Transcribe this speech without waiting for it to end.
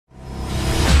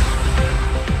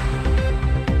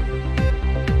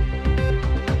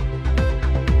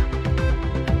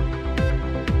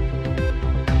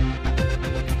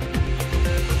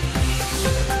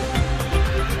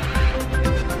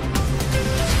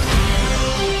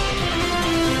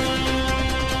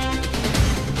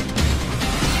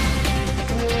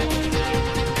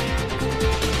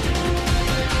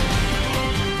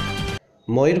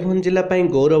मयूरभंज जिला ପାଇଁ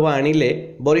गौरव आनिले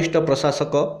वरिष्ठ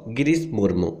प्रशासक गिरीश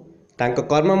मुर्मू। तांको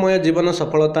कर्ममय जीवन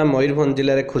सफलता मयूरभंज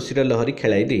जिले में खुशीर लहरी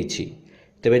खेलाई देइछि।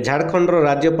 तेबे झारखंडर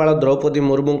राज्यपाल द्रौपदी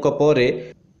मुर्मू परे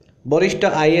वरिष्ठ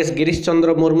आईएएस गिरीश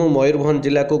चंद्र मुर्मू मयूरभंज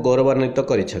जिला को गौरवान्वित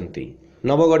करिसेंति।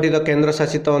 नवगठित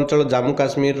केन्द्रशासित अंचल जम्मू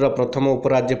काश्मीर प्रथम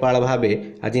उपराज्यपाल भावे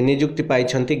आज नियुक्ति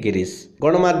पाइछंती गिरीश।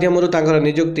 गणमाध्यमरु तांकर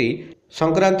नियुक्ति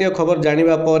संक्रांतीय खबर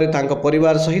जानिबा पर तांको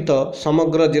परिवार सहित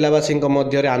समग्र जिलावासी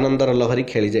मध्य आनंदर लहरी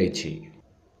खेली जाइछि।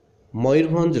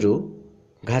 मयूरभंजरू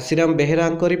घासीराम बेहेरा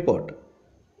रिपोर्ट,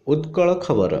 उत्कल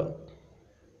खबर।